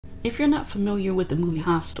If you're not familiar with the movie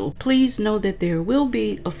Hostel, please know that there will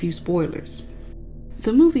be a few spoilers.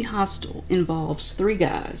 The movie Hostel involves three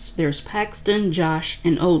guys. There's Paxton, Josh,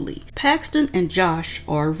 and Oli. Paxton and Josh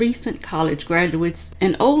are recent college graduates,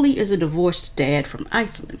 and Oli is a divorced dad from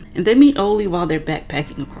Iceland. And they meet Oli while they're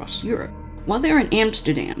backpacking across Europe. While they're in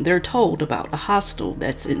Amsterdam, they're told about a hostel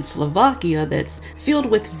that's in Slovakia that's filled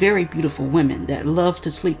with very beautiful women that love to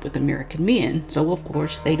sleep with American men, so of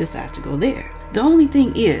course they decide to go there. The only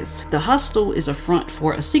thing is, the hostel is a front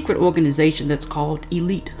for a secret organization that's called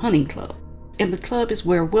Elite Hunting Club. And the club is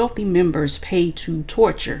where wealthy members pay to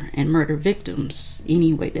torture and murder victims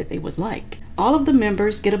any way that they would like. All of the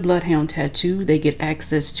members get a bloodhound tattoo, they get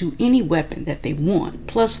access to any weapon that they want,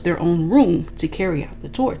 plus their own room to carry out the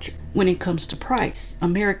torture. When it comes to price,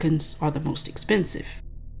 Americans are the most expensive.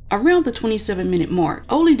 Around the 27-minute mark,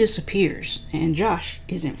 Oli disappears, and Josh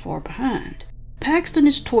isn't far behind. Paxton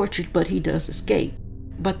is tortured, but he does escape.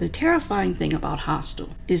 But the terrifying thing about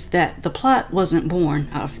Hostel is that the plot wasn't born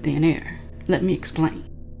out of thin air. Let me explain.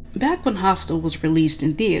 Back when Hostel was released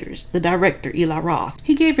in theaters, the director, Eli Roth,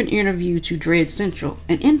 he gave an interview to Dread Central,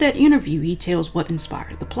 and in that interview he tells what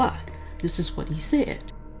inspired the plot. This is what he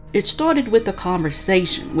said. It started with a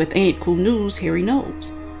conversation with Ain't It Cool News, Harry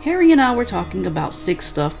Knows. Harry and I were talking about sick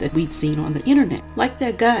stuff that we'd seen on the internet, like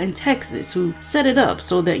that guy in Texas who set it up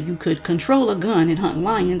so that you could control a gun and hunt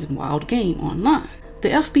lions and wild game online. The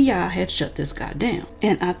FBI had shut this guy down,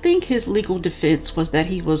 and I think his legal defense was that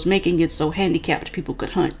he was making it so handicapped people could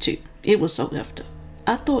hunt too. It was so effed up.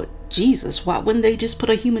 I thought, Jesus, why wouldn't they just put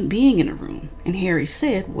a human being in a room? And Harry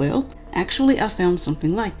said, well, actually I found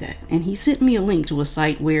something like that. And he sent me a link to a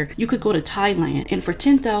site where you could go to Thailand and for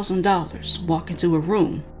 $10,000 walk into a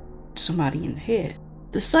room, somebody in the head.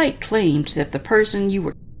 The site claimed that the person you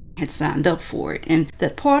were had signed up for it, and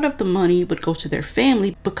that part of the money would go to their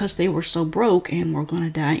family because they were so broke and were going to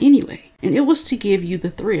die anyway. And it was to give you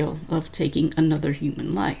the thrill of taking another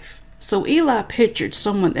human life. So Eli pictured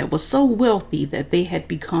someone that was so wealthy that they had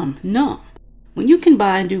become numb. When you can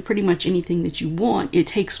buy and do pretty much anything that you want, it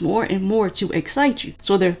takes more and more to excite you.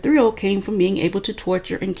 So their thrill came from being able to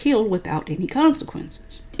torture and kill without any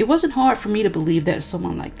consequences. It wasn't hard for me to believe that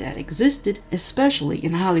someone like that existed, especially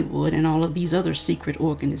in Hollywood and all of these other secret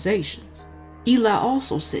organizations. Eli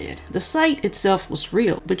also said the site itself was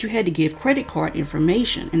real, but you had to give credit card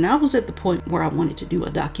information, and I was at the point where I wanted to do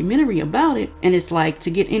a documentary about it, and it's like,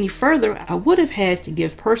 to get any further I would have had to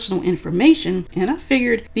give personal information, and I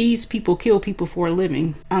figured these people kill people for a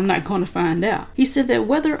living, I'm not going to find out. He said that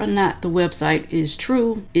whether or not the website is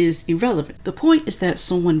true is irrelevant. The point is that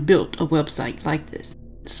someone built a website like this.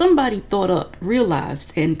 Somebody thought up,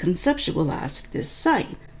 realized, and conceptualized this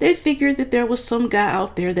site. They figured that there was some guy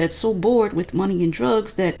out there that's so bored with money and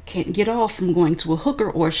drugs that can't get off from going to a hooker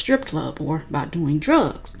or a strip club or by doing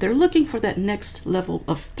drugs. They're looking for that next level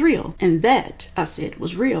of thrill, and that, I said,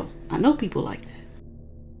 was real. I know people like that.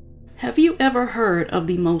 Have you ever heard of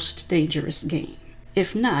The Most Dangerous Game?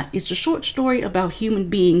 If not, it's a short story about human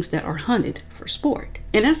beings that are hunted for sport.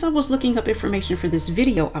 And as I was looking up information for this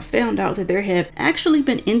video, I found out that there have actually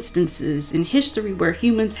been instances in history where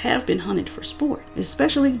humans have been hunted for sport,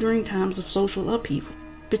 especially during times of social upheaval.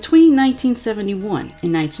 Between 1971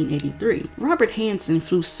 and 1983, Robert Hansen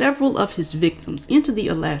flew several of his victims into the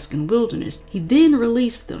Alaskan wilderness. He then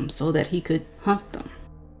released them so that he could hunt them.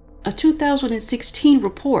 A 2016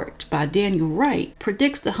 report by Daniel Wright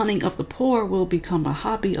predicts the hunting of the poor will become a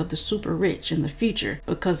hobby of the super rich in the future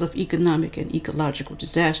because of economic and ecological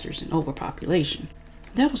disasters and overpopulation.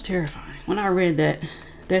 That was terrifying. When I read that,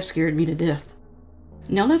 that scared me to death.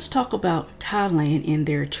 Now let's talk about Thailand and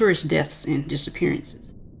their tourist deaths and disappearances.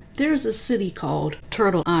 There's a city called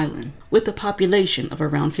Turtle Island with a population of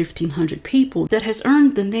around 1,500 people that has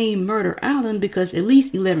earned the name Murder Island because at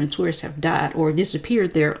least 11 tourists have died or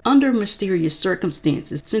disappeared there under mysterious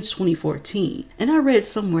circumstances since 2014. And I read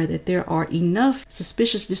somewhere that there are enough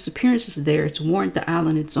suspicious disappearances there to warrant the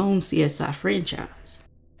island its own CSI franchise.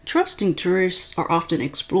 Trusting tourists are often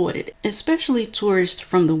exploited, especially tourists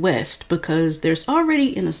from the West, because there's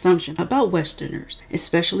already an assumption about Westerners,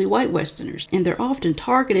 especially white Westerners, and they're often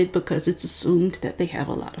targeted because it's assumed that they have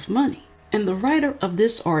a lot of money. And the writer of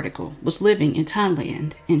this article was living in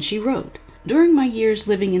Thailand, and she wrote, "During my years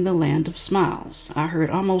living in the land of smiles, I heard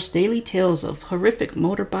almost daily tales of horrific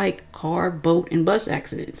motorbike, car, boat, and bus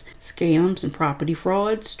accidents, scams and property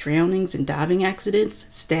frauds, drownings and diving accidents,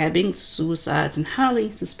 stabbings, suicides, and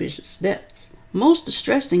highly suspicious deaths. Most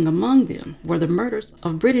distressing among them were the murders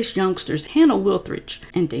of British youngsters Hannah Withridge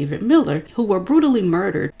and David Miller, who were brutally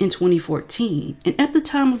murdered in 2014. And at the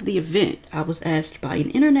time of the event, I was asked by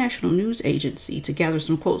an international news agency to gather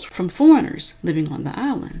some quotes from foreigners living on the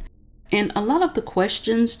island. And a lot of the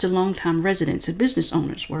questions to longtime residents and business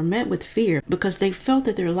owners were met with fear because they felt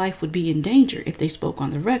that their life would be in danger if they spoke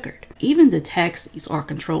on the record. Even the taxis are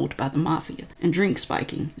controlled by the mafia, and drink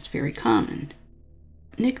spiking is very common.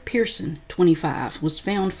 Nick Pearson, 25, was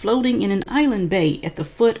found floating in an island bay at the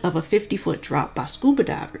foot of a 50-foot drop by scuba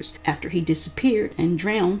divers after he disappeared and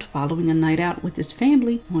drowned following a night out with his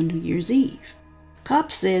family on New Year's Eve.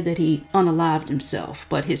 Cops said that he unalived himself,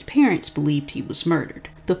 but his parents believed he was murdered.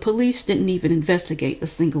 The police didn't even investigate a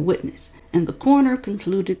single witness, and the coroner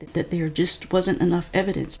concluded that there just wasn't enough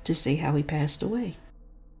evidence to say how he passed away.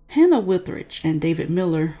 Hannah Withridge and David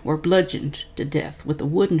Miller were bludgeoned to death with a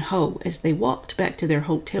wooden hoe as they walked back to their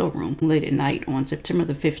hotel room late at night on September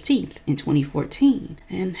the 15th in 2014,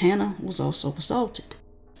 and Hannah was also assaulted.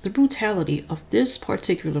 The brutality of this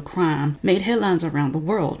particular crime made headlines around the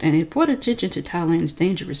world, and it brought attention to Thailand's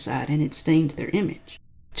dangerous side, and it stained their image.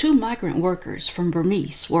 2 migrant workers from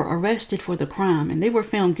Burmese were arrested for the crime, and they were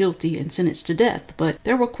found guilty and sentenced to death, but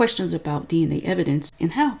there were questions about DNA evidence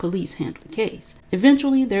and how police handled the case.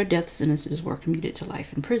 Eventually, their death sentences were commuted to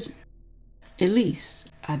life in prison. Elise,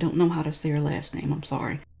 I don't know how to say her last name, I'm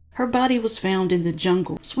sorry. Her body was found in the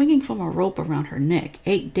jungle, swinging from a rope around her neck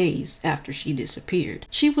 8 days after she disappeared.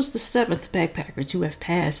 She was the 7th backpacker to have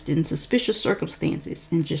passed in suspicious circumstances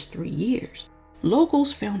in just 3 years.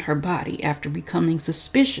 Locals found her body after becoming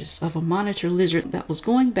suspicious of a monitor lizard that was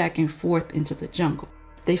going back and forth into the jungle.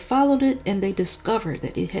 They followed it and they discovered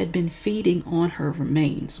that it had been feeding on her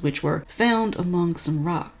remains, which were found among some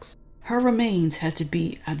rocks. Her remains had to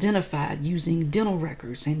be identified using dental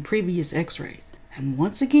records and previous x-rays. And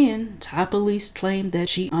once again, Thai police claimed that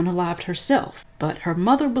she unalived herself, but her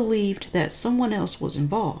mother believed that someone else was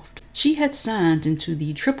involved. She had signed into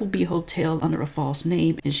the Triple B Hotel under a false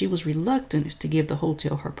name, and she was reluctant to give the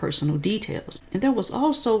hotel her personal details. And there was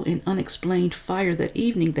also an unexplained fire that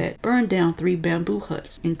evening that burned down 3 bamboo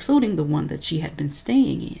huts, including the one that she had been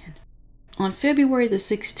staying in. On February the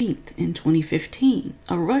 16th in 2015,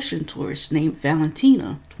 a Russian tourist named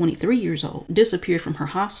Valentina, 23 years old, disappeared from her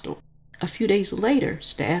hostel. A few days later,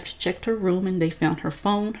 staff checked her room and they found her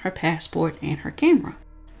phone, her passport, and her camera.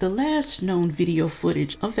 The last known video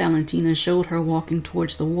footage of Valentina showed her walking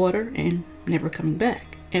towards the water and never coming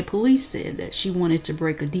back. And police said that she wanted to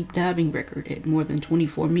break a deep diving record at more than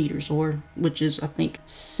 24 meters, which is, I think,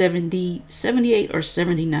 78 or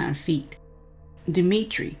 79 feet.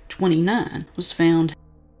 Dmitry, 29, was found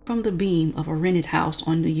from the beam of a rented house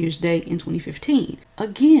on New Year's Day in 2015.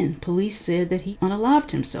 Again, police said that he unalived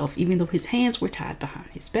himself even though his hands were tied behind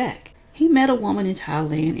his back. He met a woman in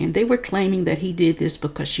Thailand and they were claiming that he did this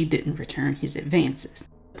because she didn't return his advances.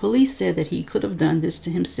 Police said that he could have done this to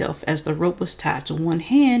himself as the rope was tied to one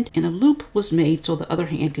hand and a loop was made so the other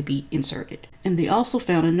hand could be inserted. And they also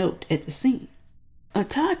found a note at the scene. A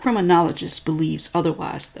Thai criminologist believes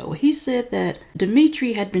otherwise, though. He said that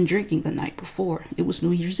Dmitry had been drinking the night before. It was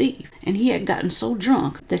New Year's Eve, and he had gotten so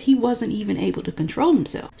drunk that he wasn't even able to control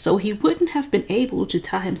himself, so he wouldn't have been able to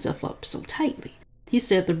tie himself up so tightly. He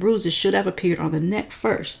said the bruises should have appeared on the neck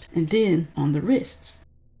first, and then on the wrists.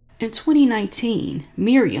 In 2019,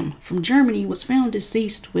 Miriam from Germany was found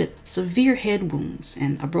deceased with severe head wounds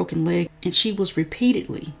and a broken leg, and she was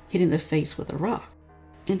repeatedly hit in the face with a rock.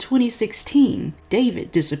 In 2016,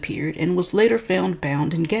 David disappeared and was later found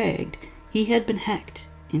bound and gagged. He had been hacked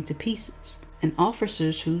into pieces, and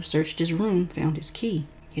officers who searched his room found his key.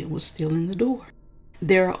 It was still in the door.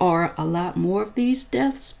 There are a lot more of these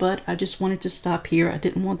deaths, but I just wanted to stop here. I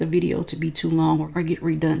didn't want the video to be too long or get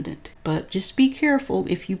redundant. But just be careful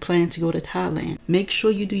if you plan to go to Thailand. Make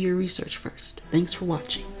sure you do your research first. Thanks for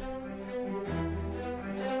watching.